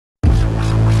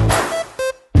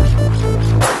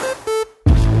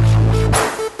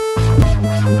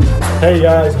Hey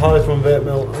guys, Harley from Vape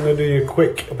Mill. I'm going to do you a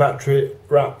quick battery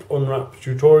wrap, unwrap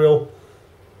tutorial.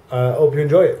 Hope you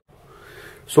enjoy it.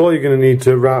 So all you're going to need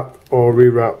to wrap or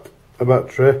rewrap a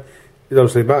battery is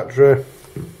obviously battery,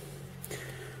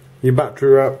 your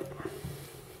battery wrap,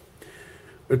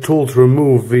 a tool to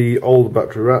remove the old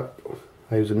battery wrap.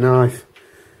 I use a knife.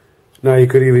 Now you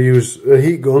could either use a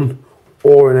heat gun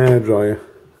or an airdryer.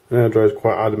 An airdryer is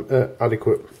quite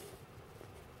adequate.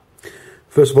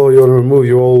 First of all, you want to remove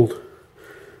your old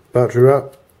battery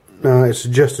wrap. Now it's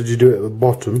suggested you do it at the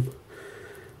bottom,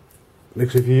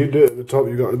 because if you do it at the top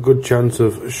you've got a good chance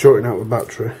of shorting out the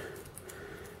battery,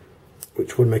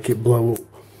 which would make it blow up.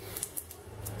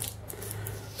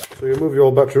 So you remove your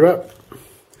old battery wrap.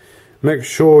 Make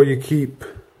sure you keep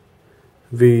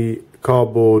the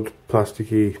cardboard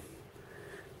plasticky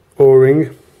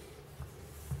O-ring.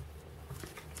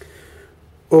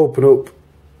 Open up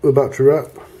the battery wrap.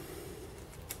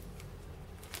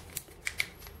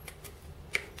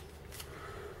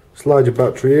 Slide your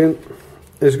battery in.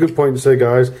 It's a good point to say,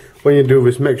 guys, when you do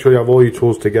this, make sure you have all your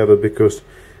tools together, because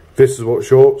this is what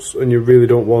shorts and you really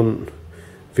don't want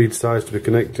these sides to be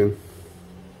connecting.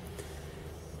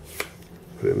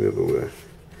 Put it in the other way.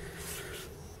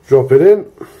 Drop it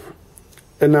in.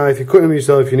 And now if you're cutting them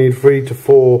yourself, you need 3 to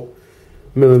 4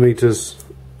 millimeters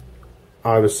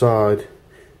either side.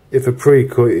 If a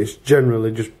pre-cut, it's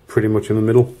generally just pretty much in the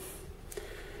middle.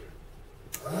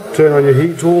 Turn on your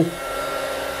heat tool.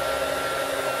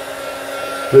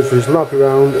 Literally just lap it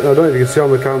around. I don't know if you can see on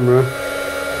the camera,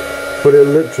 but it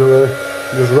literally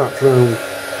just wraps around.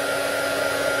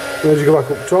 And as you go back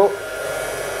up top,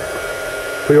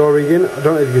 put your O-ring in. I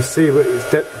don't know if you can see, but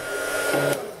it's I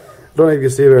don't know if you can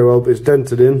see very well, but it's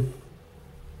dented in.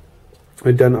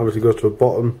 The dent obviously goes to the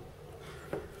bottom,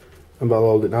 and that'll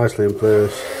hold it nicely in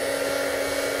place.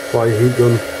 While your heat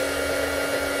gun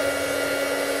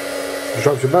just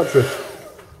wraps your battery.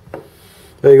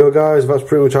 There you go, guys, that's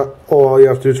pretty much all you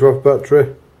have to do to wrap a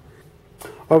battery.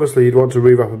 Obviously you'd want to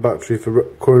rewrap a battery for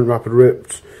current rapid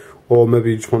rips, or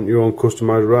maybe you just want your own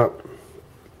customised wrap.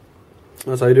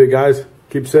 That's how you do it, guys.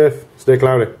 Keep safe, stay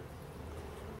cloudy.